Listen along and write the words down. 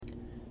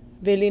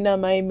Velina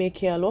mai me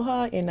ke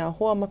aloha e nā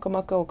hoa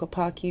makamaka o ka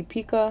pāki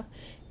pika.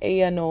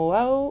 Eia no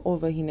au o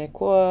wahine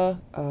koa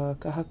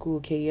ka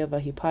haku ke ia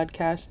wahi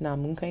podcast nā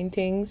Moonkind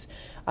Things.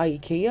 A I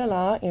ke ia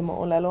la e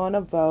mo'olelo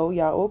ana wau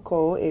ia o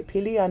ko e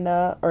pili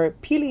ana, or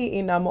pili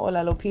I nā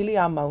mo'olelo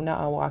pili a mauna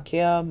a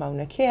wakea,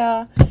 mauna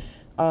kea.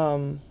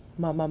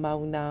 Mama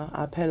mauna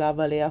a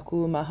pelawa le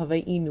aku ma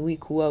Hawaii nui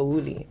kua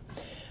uli.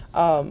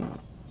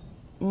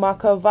 Ma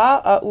ka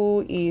wā au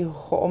I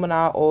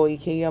ho'omana o I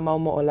ke ia mau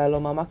mo'olelo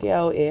mamake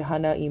au e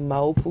hana I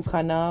mau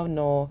pukana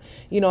no,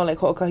 like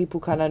ho'okahi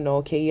pukana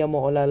no ke ia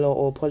mo'olelo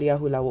o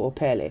poliahu lawa o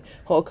pele.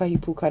 Ho'okahi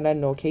pukana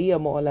no ke ia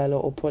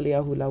mo'olelo o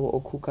poliahu lawa o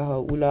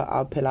kukaha ula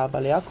a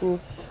pelawa le aku.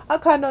 A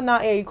kano na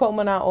I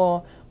ko'omana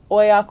o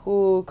oi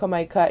aku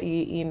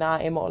kamaika'i I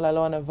nā e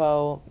mo'olelo ana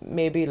wau,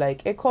 maybe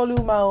like e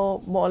kolu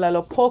mau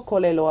mo'olelo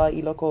pōkole loa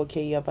I loko o ke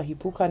ia wahi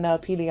pukana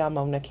pili a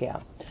mauna kea.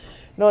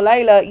 No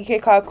laila, I ke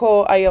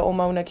kāko aia o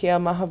mauna kea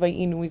ma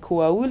Hawaii nui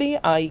kua uli,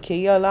 a I ke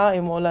ia la e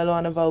mo'olelo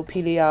ana wau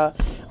pili a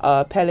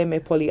pele me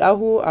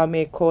poliahu, a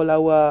me ko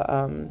laua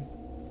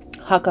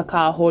haka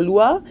ka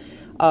holua,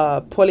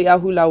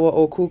 poliahu lawa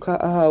o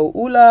kukahau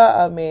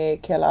ula, a me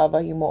ke la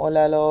wahi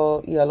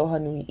mo'olelo I aloha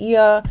nui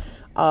ia,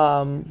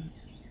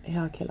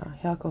 hea ke la,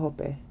 hea ka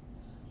hope.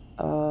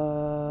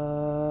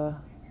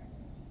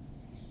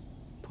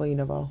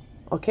 Poina wau.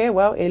 Okay,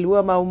 well, e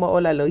lua mau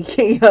mo'olelo I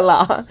ke ia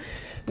la.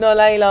 No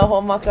laila,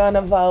 ho'omaka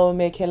ana wau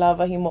me ke la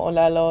wahi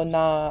mo'olelo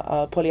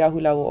na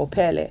poliahu lawa o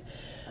pele.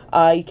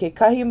 I ke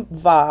kahi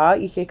wā,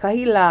 I ke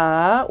kahi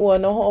la, ua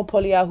noho o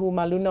poliahu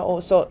ma luna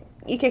o, so,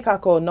 I ke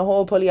kako, noho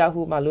o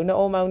poliahu ma luna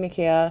o mauna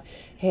kea,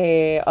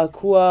 he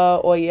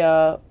kua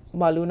oia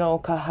ma luna o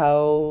ka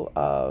hau,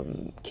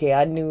 ke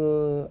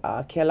anu,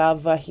 ke la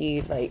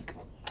wahi, like,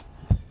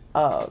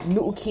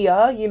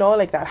 nu'ukia,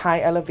 like that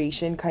high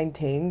elevation kind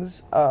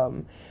things.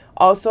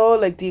 Also,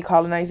 like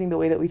decolonizing the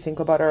way that we think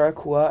about our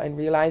akua and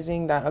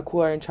realizing that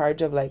akua are in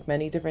charge of like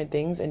many different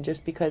things, and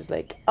just because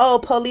like, oh,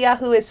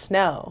 poliahu is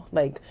snow,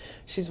 like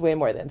she's way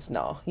more than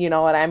snow. You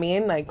know what I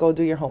mean? Like, go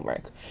do your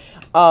homework.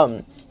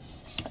 No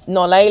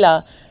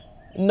laila,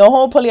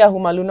 noho poliahu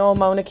maluna o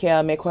mauna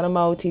kea me kona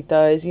mau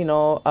titas,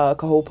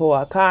 ka hopo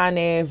a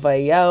kane,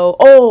 vaiau.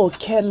 Oh,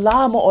 ke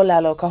la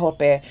mo'olelo ka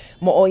hope,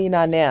 mo'o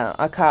ina nea,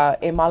 a ka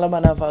e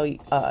malamana vau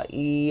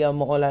I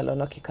mo'olelo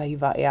no ke kahi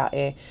waea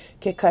e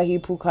ke kahi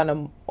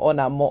pukana o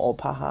na mo'o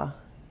paha.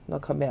 No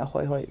ka mea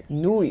hoi hoi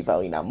nui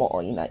vau ina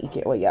mo'o ina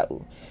ike o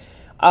iau.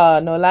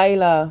 No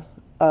laila,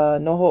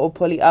 noho o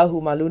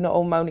poliahu maluna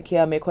o mauna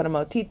kea me kona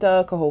mau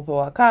tita, ka hopo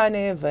a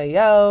kane,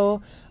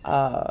 vaiau,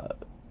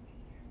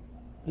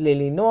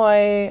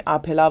 Lilinoe, a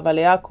pelawa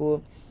le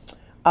aku,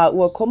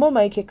 ua komo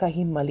mai ke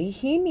kahi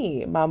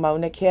malihini ma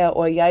mauna kea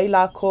o iai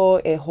lako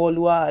e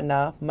holua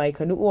ana mai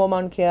ka nu'u o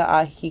mauna kea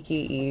a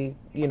hiki I,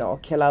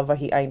 ke la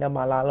wahi aina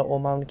ma lalo o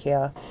mauna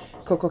kea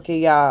koko ke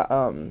ia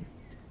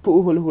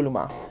pu'u hulu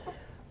ma.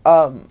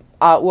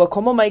 Ua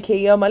komo mai ke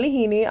ia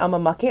malihini a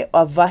mamake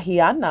a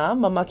wahi ana,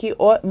 mamake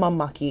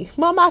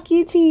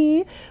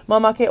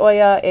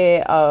oia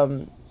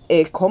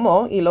e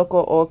komo I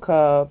loko o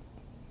ka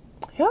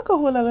hea ka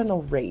hualela no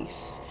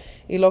race.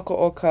 I loko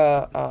o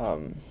ka,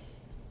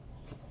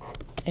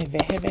 e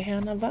vehe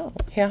ana wau.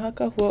 Hea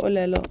ka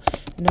hualela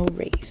no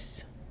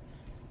race.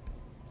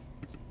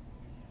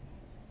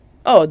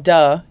 Oh,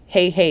 duh.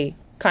 Hey.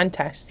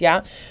 Contest,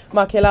 yeah?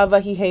 Ma ke la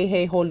wahi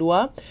hey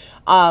holua.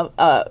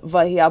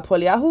 Wahi a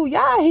poliahu,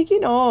 yeah,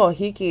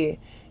 hiki.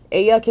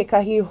 Eia ke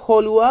kahi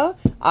holua,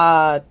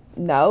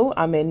 nau,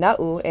 a me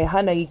nau, e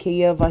hana I ke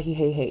ia wahi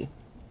hey.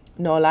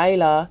 No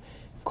laila,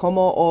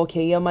 komo o ke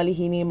ia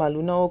malihini ma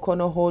luna o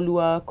kono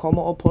holua,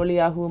 komo o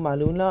poliahu ma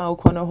luna o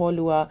kono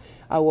holua,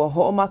 a ua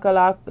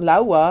ho'omaka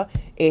laua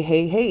e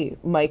hei,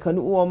 mai ka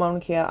nu'u o mauna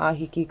kea a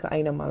hiki ka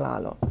aina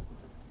malalo.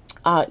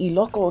 I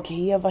loko o ke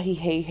ia wahi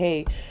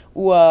hei,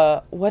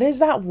 ua, what is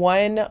that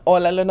one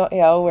olelo no e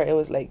au where it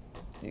was like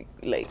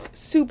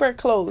super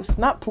close,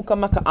 not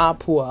pukamaka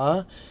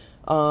apua,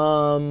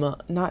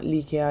 not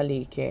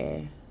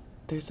like.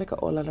 There's like a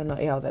olala no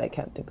eo that I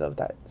can't think of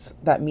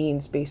that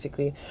means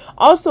basically.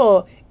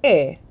 Also,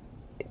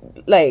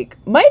 like,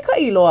 mai ka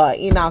iloa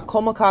I nā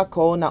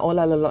komakako na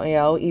olala no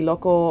eo I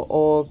loko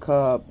o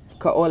ka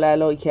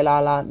olelo I ke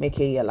lala me ke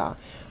ia la.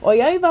 O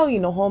iai wau I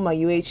noho ma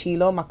UH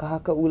Hilo ma ka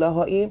haka ula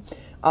hoi,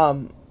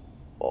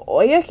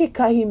 o ia ke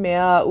kahi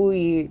mea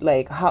ui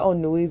like hao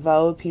nui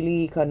wau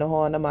pili ka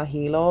noho ana ma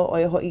Hilo, o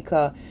ia hoi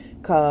ka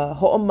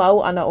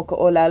ho'omau ana o ka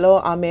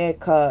olelo a me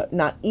ka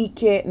na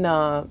ike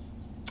na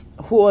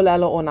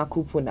huolelo o nā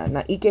kupuna.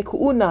 Na ike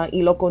kuuna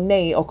I loko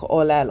nei o ka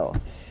olelo.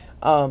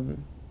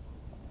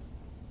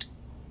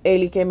 E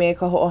like me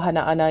ka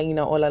ho'ohana ana I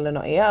nā olelo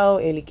no e au,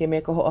 e like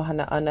me ka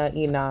ho'ohana ana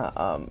I nā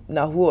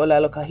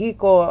huolelo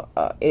kahiko,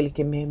 e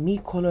like me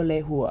mikolo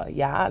le hua,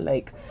 yeah?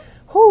 Like,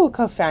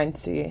 ka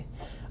fancy.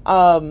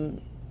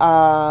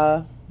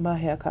 Ma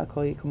hea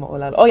kako I ka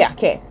mo'olelo. Oh yeah,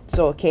 ke.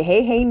 So, ke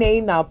hei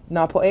nei nā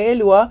po'e e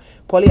lua,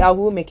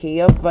 poliahu me ke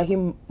ia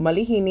wahi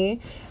malihini,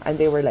 and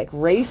they were like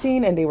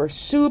racing and they were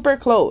super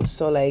close.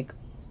 So like,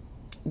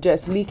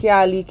 just like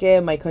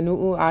mai ka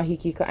nu'u a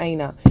hiki ka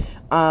aina.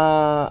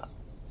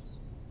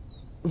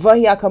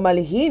 Wahi a ka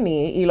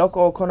malihini I loko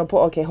o kona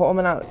po'o ke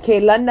ho'omana, ke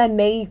lana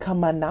nei ka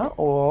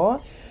mana'o,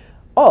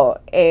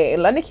 e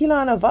lana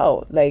kila ana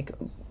wau. Like,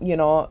 you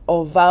know,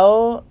 o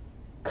wau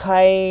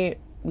kai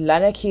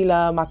lana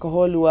kila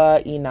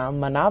makaholua I na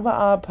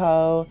manawa a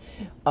pau,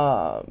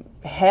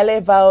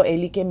 hele wau e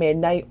like me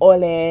nai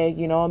ole,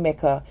 you know, me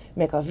ka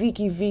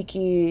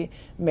viki,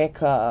 me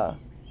ka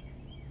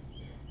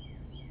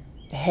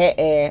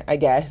he'e, I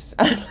guess.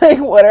 Like,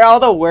 what are all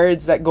the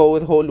words that go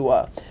with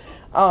holua?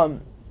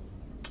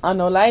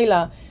 Ano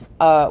laila,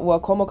 wa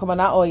komo ka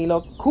mana'o I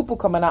loko, kupu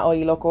ka mana'o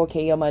I loko ke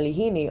ia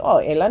malihini,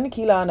 e lana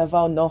kila ana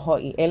wau no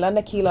ho'i, e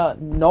lana kila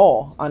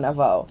no ana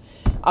wau.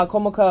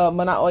 Komo ka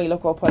mana'o I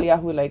loko o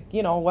poliahu, like,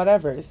 you know,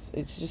 whatever, it's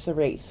just a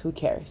race, who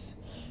cares?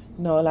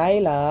 No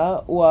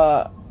laila,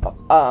 wa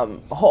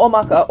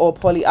ho'omaka o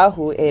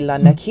poliahu e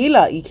lana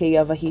kila I ke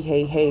ia wahi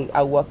hei,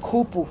 a wa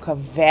kupu ka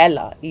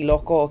vela I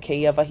loko o ke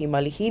ia wahi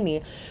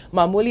malihini,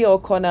 ma muli o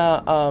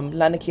kona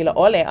lana kila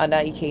ole ana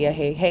I ke ia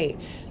hei.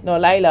 No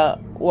laila,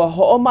 wa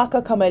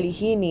ho'omaka ka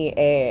malihini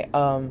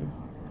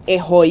e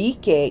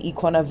hoike I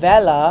kona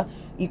vela,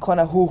 I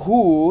kona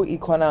huhu, I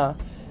kona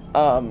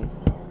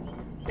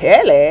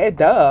pele,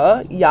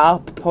 ya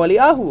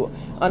poliahu.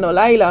 Ano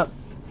laila,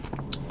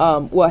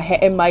 ua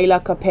he'e maila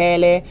ka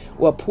pele,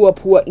 ua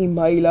pua I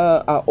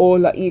maila, a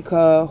ola I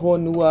ka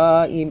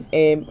honua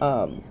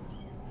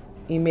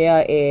I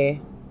mea e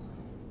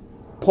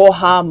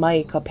poha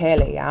mai ka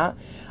pele, ya?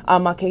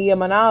 Ma ke ia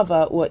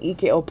manawa ua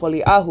ike o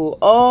poliahu,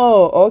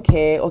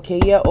 okay, o ke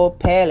ia o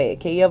pele,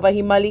 ke ia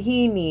wahi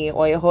malihini,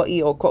 o ia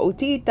hoi o ko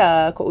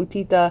utita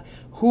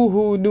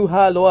huhu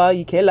nuha loa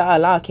I ke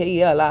la ke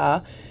ia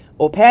la,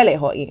 o pele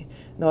hoi.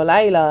 No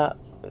laila,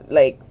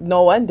 like,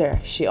 no wonder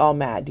she all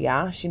mad,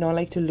 yeah? She don't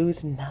like to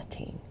lose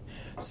nothing.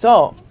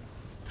 So,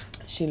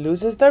 she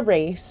loses the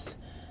race,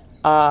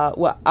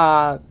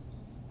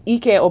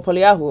 Ike o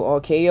poliahu o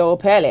keia o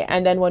pele.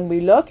 And then when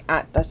we look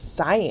at the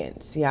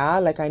science, yeah,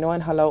 like I know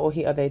in Halau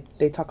Ohia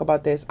they talk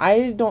about this.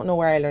 I don't know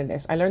where I learned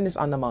this. I learned this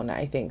on the Mauna,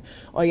 I think.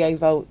 O ia I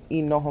wau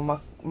I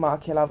noho ma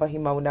ke lava hi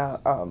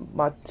Mauna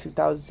ma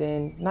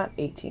 2000, not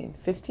 18,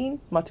 15?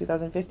 Ma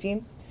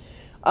 2015.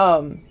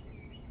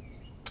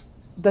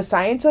 The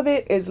science of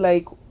it is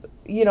like,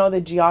 you know, the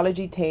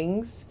geology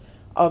things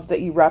of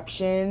the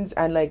eruptions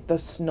and like the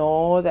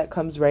snow that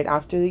comes right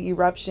after the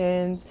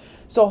eruptions.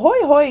 So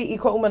hoi I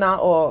ko umana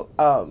o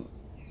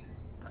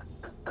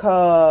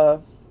ka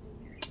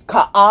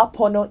a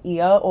pono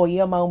ia o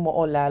ia mau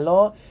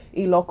mo'olelo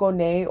I loko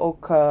nei o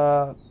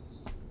ka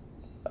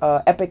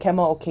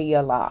epikema o ke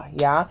ia la,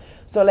 yeah?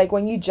 So like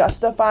when you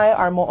justify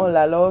our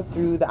mo'olelo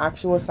through the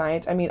actual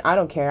science, I mean, I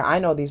don't care. I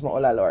know these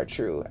mo'olelo are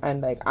true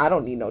and like I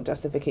don't need no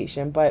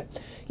justification, but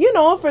you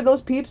know, for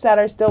those peeps that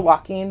are still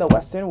walking in the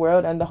Western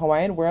world and the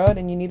Hawaiian world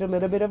and you need a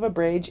little bit of a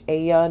bridge,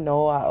 eia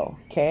no au,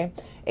 okay?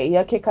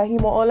 Eia ke kahi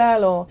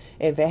mo'olelo,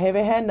 e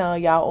vehe na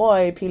ya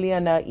oi pili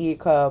ana I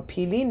ka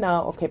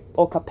pilina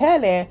o ka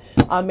pele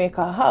a me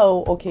ka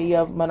hau o ke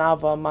ia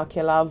manawa ma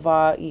ke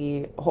lava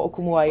I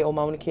ho'okumu ai o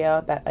Mauna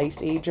Kea, that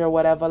ice age or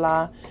whatever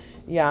la.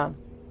 Yeah.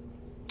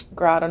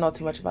 Girl, I don't know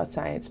too much about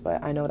science,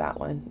 but I know that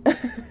one.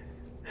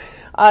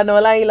 No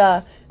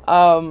laila,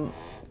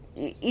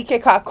 Ike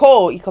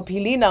kako I ka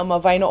pilina ma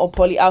vaina o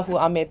poliahu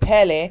a me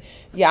pele,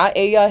 ya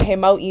eia he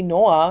mau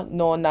inoa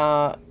no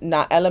na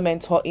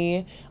element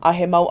ho'i, a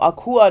he mau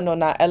akua no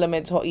na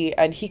element ho'i,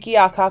 and hiki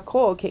a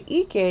kako ke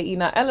ike I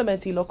na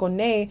element I loko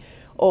nei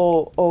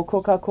o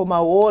ko kako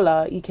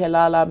mauola I ke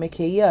lala me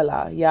ke ia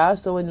la, yeah?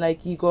 So when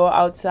like you go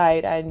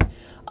outside and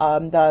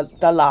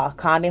the la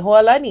kane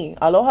hoalani,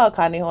 aloha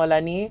kane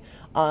hoalani,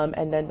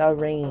 and then the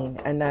rain,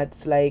 and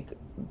that's like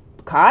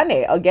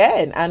kane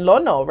again and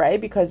lono,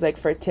 right? Because like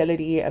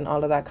fertility and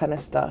all of that kind of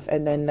stuff,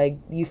 and then like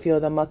you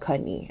feel the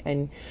makani,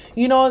 and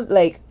you know,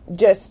 like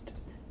just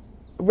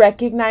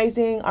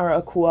recognizing our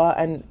akua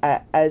and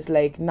as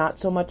like not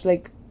so much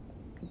like,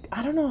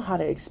 I don't know how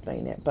to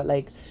explain it, but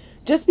like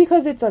just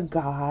because it's a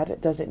god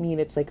doesn't mean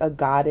it's like a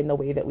god in the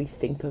way that we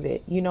think of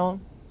it, you know?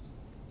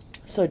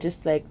 So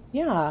just like,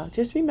 yeah,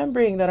 just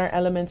remembering that our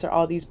elements are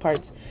all these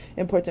parts,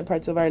 important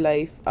parts of our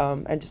life,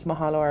 and just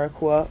mahalo our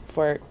akua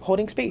for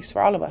holding space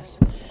for all of us.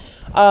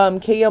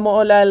 Keia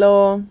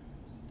mo'olelo,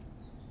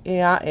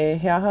 ea e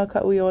heaha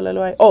ka ui o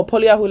lalo ai. Oh,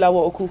 poliahu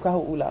lawa o ku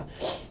kahu ula.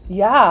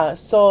 Yeah,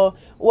 so,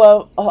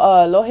 well,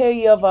 lohe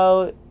ia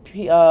vau,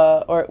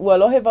 or, well,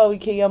 lohe vau I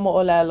keia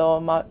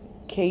mo'olelo, ma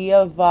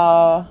keia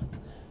va,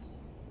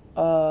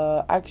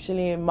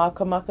 actually,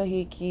 maka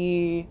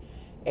hiki,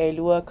 e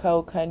lua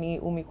kaukani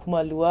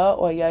umikumalua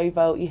o iai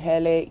vau I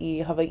hele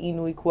I Hawaii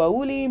nui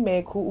kuauli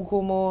me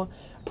ku'ukumu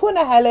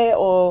puna hele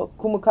o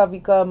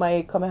kumukawika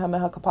mai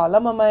kamehameha ka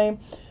pālama mai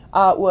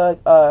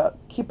ua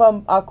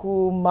kipa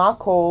aku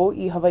mako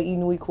I Hawaii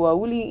nui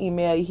kuauli I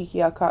mea I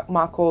hiki a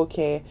mako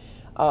ke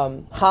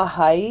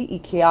hahai I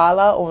ke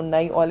ala o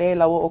nai ole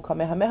lawa o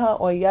kamehameha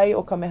o iai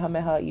o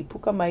kamehameha I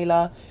puka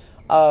maila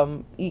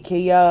I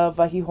keia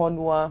wahi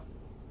honua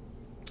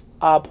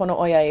pono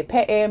oia e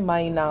pe'e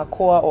mai nā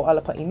koa o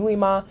Alapa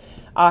Inuima,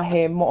 a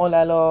he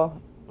mo'olelo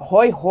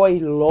hoi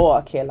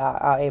loa ke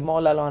la, e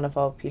mo'olelo ana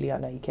whao pili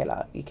ana i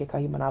ke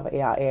kahi manawa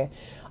e a e.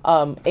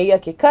 Eia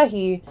ke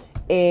kahi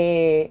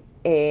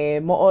e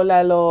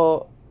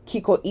mo'olelo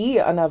kiko I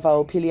ana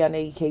wau pili ana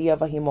I ke ia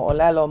wahi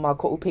mo'olelo ma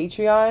ko'u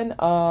Patreon.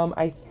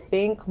 I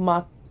think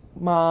ma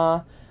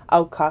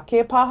au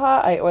kake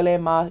paha, ai ole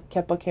ma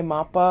kepa ke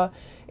mapa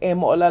e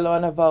mo'olelo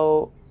ana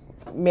wau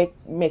me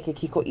ke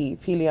kiko I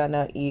pili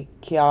ana I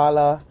ke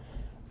ala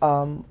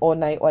o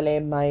nai ole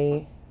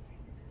mai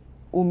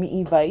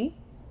umi'i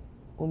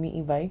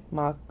vai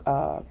ma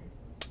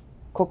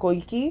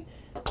kokoiki,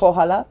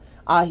 kohala,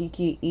 a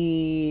hiki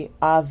I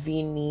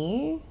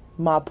Awini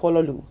ma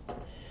Pololu.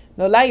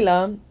 No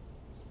laila,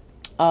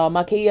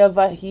 ma keia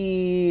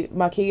wahi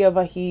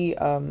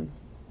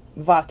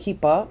wa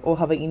kipa o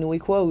Hawaii Nui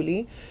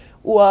Kuauli,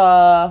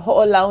 ua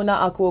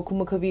ho'olauna aku o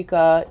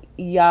Kumukawika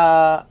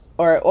ua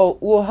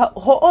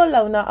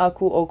ho'olauna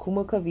aku o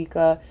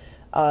Kumukawika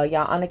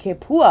ia ana ke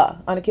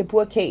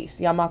pua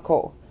case, ia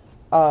mako.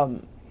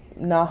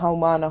 Nā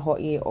haumana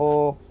ho'i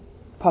o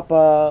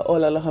papa o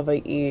lalo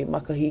Hawaii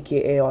makahiki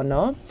e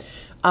ono.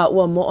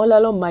 Ua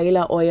mo'olelo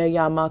maila oia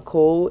ia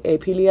mako e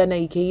pili ana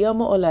I ke ia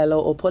mo'olelo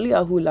o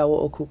Poliahu lawa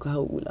o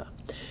Kūkahau'ula.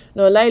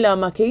 No laila,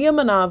 ma ke ia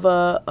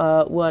manawa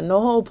ua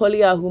noho o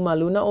Poliahu ma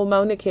luna o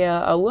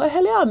Maunakea a ua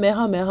hele a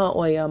meha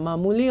oia ma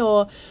muli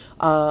o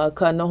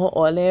ka noho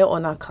ole o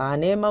nā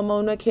kane ma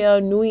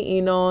Maunakea nui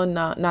ino,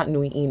 not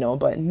nui ino,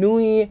 but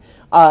nui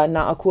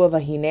nā akua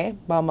wahine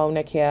ma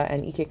Maunakea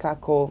and ike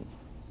kako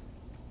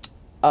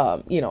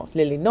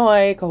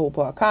Lilinoi,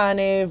 Kahupua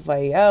Kane,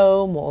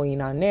 Vaiau,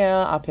 Mo'oina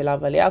Nea, a Pela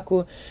Vale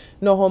aku,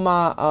 noho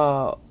ma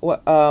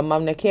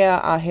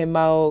Maunakea a he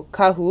mau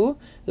kahu,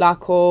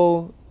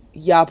 lako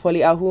ia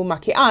Poliahu ma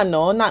ke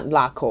ano, not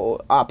lako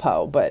a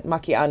pau, but ma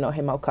ke ano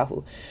he mau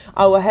kahu.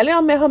 A ua hele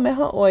a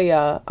meha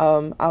oia,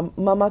 a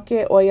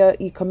mamake oia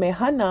I ka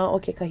mehana o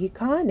ke kahi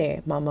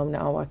kane ma Mauna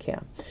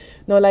Awakea.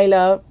 No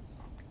laila,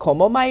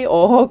 komo mai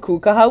o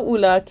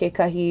Kūkahau'ula ke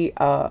kahi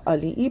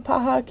ali'i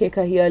paha, ke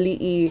kahi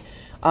ali'i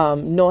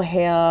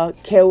nohea,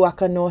 keu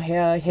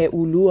nohea, he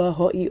ulua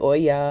ho'i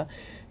oia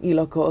I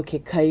loko o ke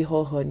kai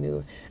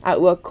hohonu. A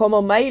ua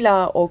komo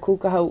maila o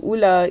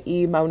Kūkahau'ula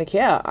I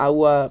Maunakea, a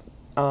ua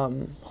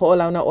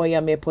ho'olauna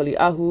oia me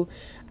Poliahu,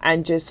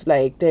 and just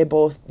like, they're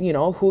both,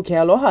 hu ke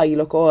aloha I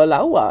loko o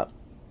laua.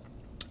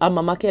 A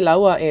mamake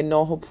laua e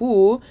noho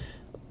pū,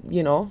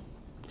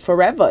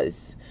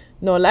 forevers.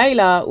 No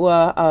laila,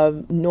 ua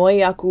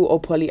noi aku o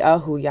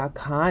Poliahu ia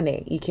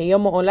kane. I ke ia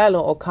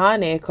mo'olelo o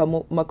kane, ka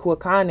makua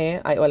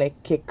kane, ai ole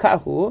ke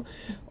kahu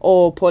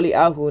o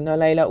Poliahu. No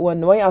laila, ua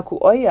noi aku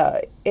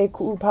oia e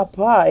ku'u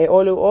papa, e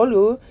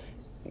olu,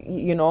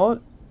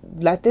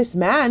 let this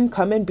man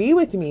come and be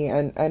with me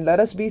and let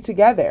us be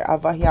together. A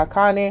wahi a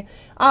kane,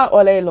 a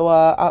ole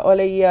loa, a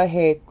ole ia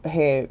he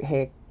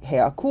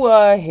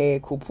akua, he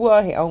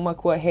kupua, he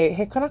aumakua,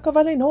 he kanaka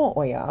wale no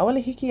oia. A ole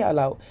hiki a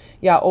lau.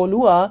 Ia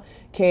olua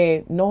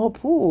ke noho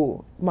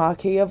pū ma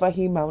ke ia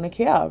wahi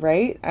Maunakea,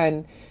 right?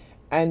 And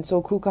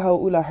so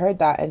Kūkahau'ula heard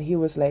that and he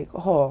was like,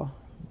 oh,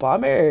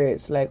 bummer.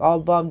 It's like all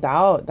bummed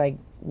out. Like,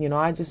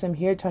 I just am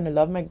here trying to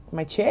love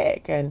my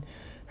chick. And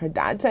her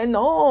dad said,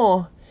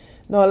 no.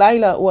 No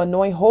laila, ua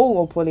noi hou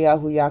o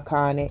Poliahu ia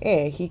kane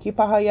hiki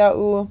paha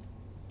ia'u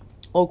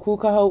o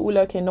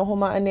Kūkahau'ula ke noho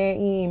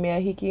ma'anei mea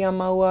hiki a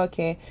maua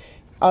ke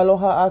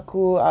aloha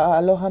aku,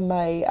 aloha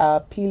mai,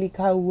 pili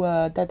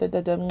kaua,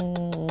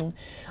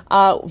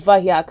 a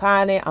wahi a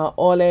kane a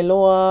ole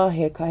loa,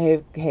 he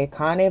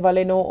kane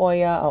wale no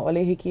oia, a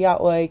ole hiki a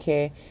oi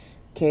ke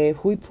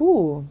hui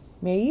pū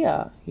me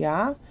ia,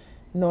 yeah?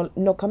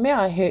 No ka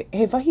mea, he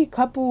wahi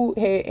kapu,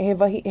 he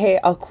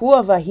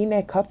akua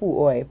wahine kapu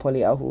oe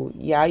Poliahu.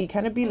 Yeah, you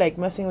kind of be like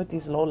messing with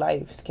these low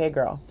lives, ke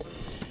girl.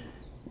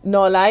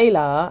 No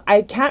laila,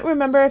 I can't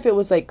remember if it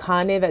was like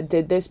Kane that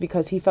did this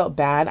because he felt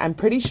bad. I'm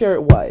pretty sure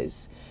it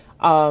was.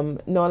 No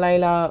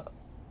laila,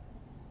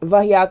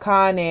 wahi a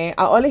Kane,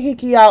 a ole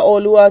hiki a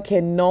olua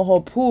ke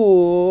noho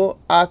pū,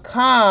 a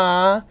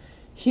ka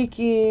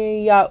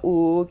hiki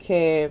ia'u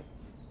ke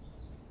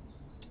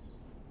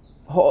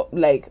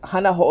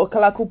hana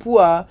ho'okala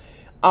kupua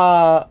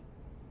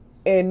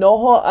e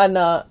noho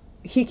ana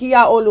hiki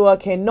a olua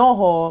ke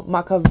noho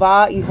ma ka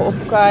wā I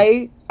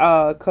ho'opukai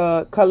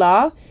ka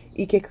la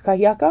I ke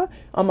kakahiaka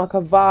a ma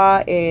ka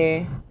wā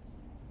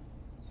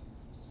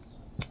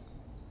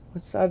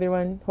what's the other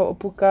one?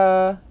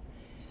 Ho'opuka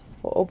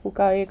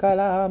e ka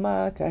la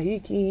ma ka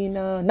hiki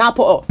na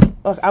napo'o.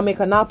 A me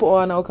ka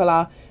napo'o ana o ka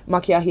la ma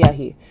ke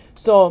ahiahi.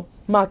 So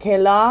ma ke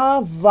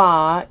la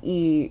wā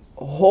I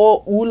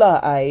ho'ula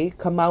ai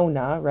ka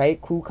mauna,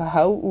 right?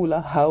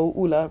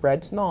 Hau'ula,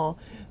 red snow.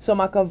 So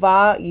ma ka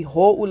wā I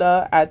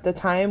ho'ula at the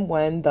time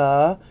when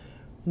the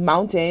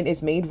mountain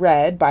is made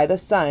red by the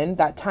sun,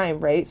 that time,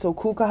 right? So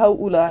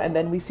Kūkahau'ula, and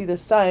then we see the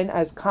sun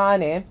as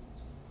Kane.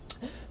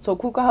 So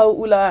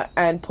Kūkahau'ula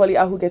and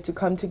Poliahu get to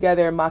come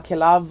together ma ke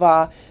la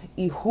wā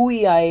I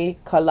hui ai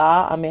ka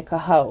la a me ka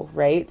hau,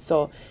 right?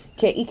 So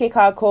ke ike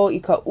kākou I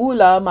ka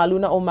ula ma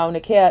luna o Mauna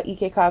Kea,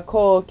 ike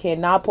kākou ke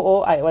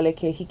nāpo'o ai ole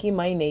ke hiki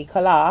mai nei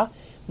ka lā,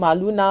 ma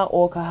luna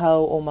o ka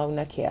hau o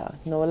Mauna Kea.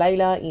 No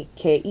laila,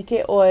 ke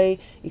ike oi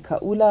I ka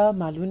ula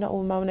ma luna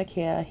o Mauna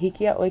Kea,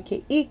 hiki a oi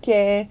ke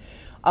ike,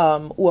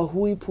 ua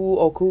hui pū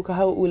o ku ka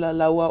hau ula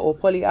laua o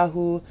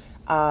Poliahu,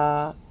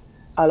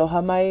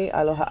 aloha mai,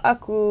 aloha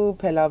aku,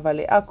 pela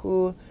vale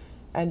aku,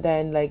 and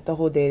then like the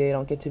whole day they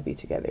don't get to be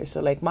together.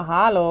 So like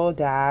mahalo,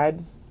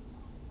 Dad.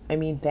 I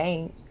mean,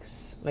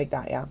 thanks. Like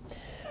that, yeah.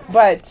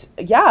 But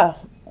yeah,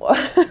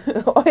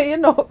 you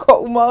know,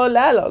 ko'u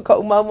mo'olelo,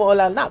 ko'u mau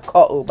mo'olelo, not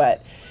ko'u,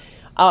 but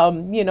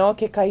you know,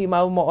 ke kahi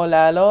mau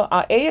mo'olelo,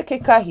 eia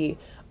ke kahi,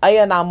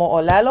 aia na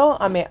mo'olelo,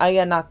 a me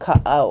aia na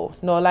ka'au.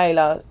 No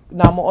laila,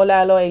 na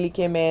mo'olelo e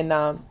like me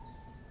na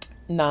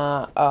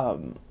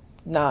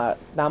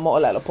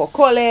mo'olelo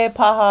pokole,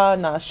 paha,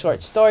 na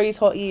short stories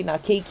ho'i, na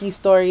keiki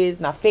stories,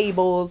 na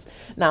fables,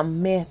 na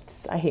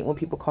myths. I hate when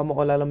people call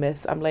mo'olelo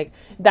myths. I'm like,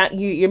 that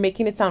you're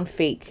making it sound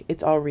fake.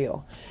 It's all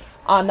real.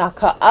 Na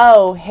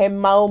ka'au, he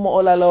mau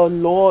mo'olelo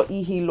lo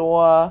ihi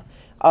loa,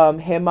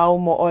 he mau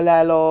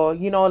mo'olelo,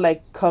 you know,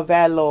 like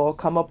kavelo,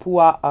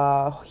 kamapua,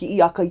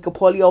 hi'iaka I ka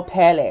polio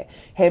pele.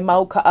 He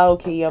mau ka'au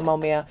ke ia mau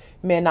mea.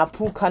 Me na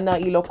pūkana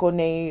I loko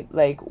nei,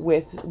 like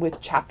with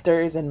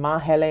chapters and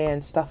mahele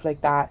and stuff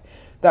like that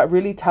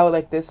really tell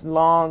like this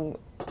long,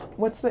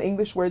 what's the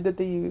English word that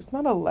they use?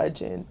 Not a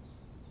legend.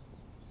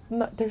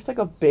 Not, there's like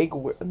a big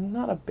word,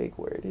 not a big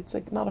word. It's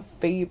like not a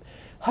fave.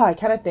 I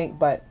kind of think,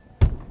 but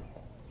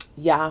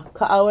yeah,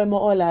 ka'au e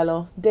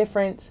mo'olelo,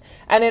 difference.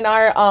 And in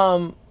our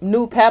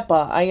new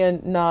pepa,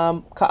 ayan na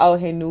ka'au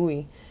he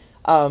nui.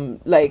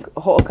 Like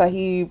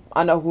ho'okahi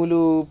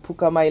anahulu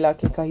puka maila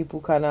ke kahi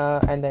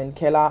pukana, and then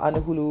kela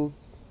anahulu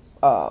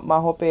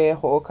mahope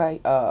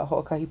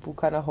ho'okahi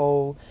pukana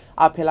ho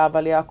a pela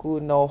vale aku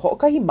no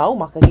ho'okahi mau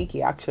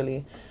makahiki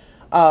actually.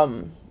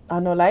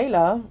 Ano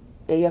laila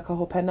eia ka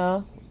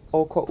hopena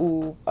o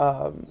ko'u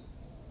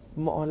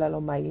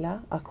mo'olelo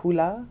maila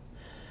akula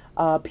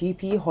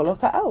pipi holo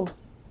ka'au.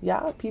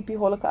 Yeah, pipi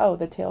holo ka'au.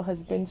 The tail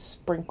has been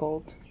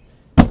sprinkled.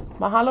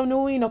 Mahalo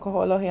nui no ka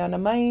ho'olohe ana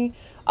mai.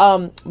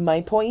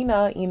 Mai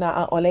poina ina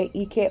a ole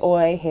ike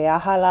oi he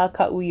ahala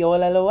ka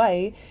uiolelo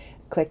ai.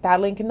 Click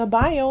that link in the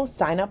bio.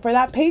 Sign up for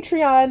that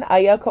Patreon.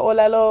 Aya ka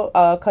olelo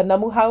ka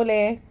namu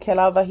haole ke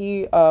la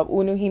vahi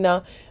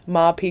unuhina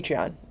ma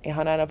Patreon. E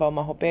hana na vau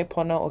mahope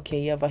pona o ke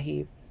ia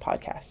vahi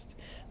podcast.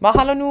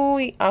 Mahalo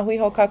nui. Ahui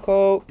ho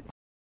kako.